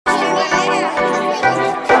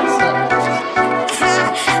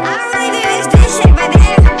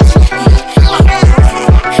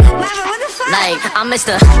I'm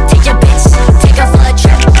Mr. Take your bitch, take her for a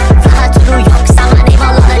trip. Fly her to New York, sign my name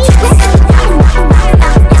all on her trips.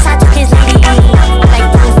 Yes, I took his lady. I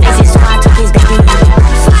like blue faces, so I took his baby.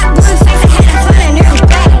 Fuck blue face, I had to find a new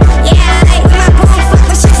babe. Yeah, I ain't with my boo, fuck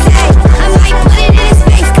what she say. I might put it in his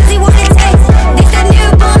face, cause he wanna taste. This that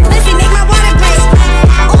newborn pussy, make my water break.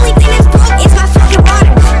 Only thing that's broke is my fucking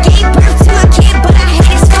water. Gave birth to my kid, but I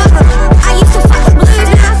hate his father. I used to fuck with blues,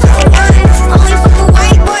 now I fuck with ones. Only fuck with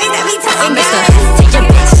white boys that be talking guys. Take your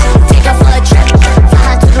bitch, take her for a trip. Fly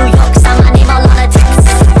her to New York, sign my name all on her tips.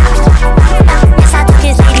 Yes, I took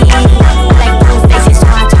his lady. Like blue faces, so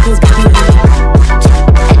I took his baby.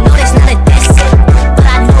 And no, there's none of this, but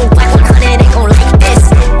I know Black 100 ain't gon' like this.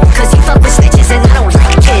 Cause he fuck with snitches and I don't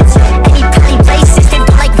like kids. And he probably racist and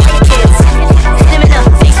don't like white kids. Hit him in the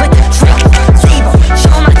face with the drink. Leave him,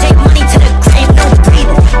 show him I take money to the grave, no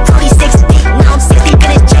breathing. Cody 6 deep, now I'm 60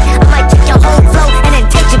 in his check. I might take your whole flow and then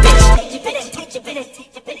take your bitch.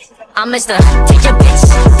 I'm Mr. Take your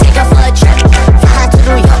bitch.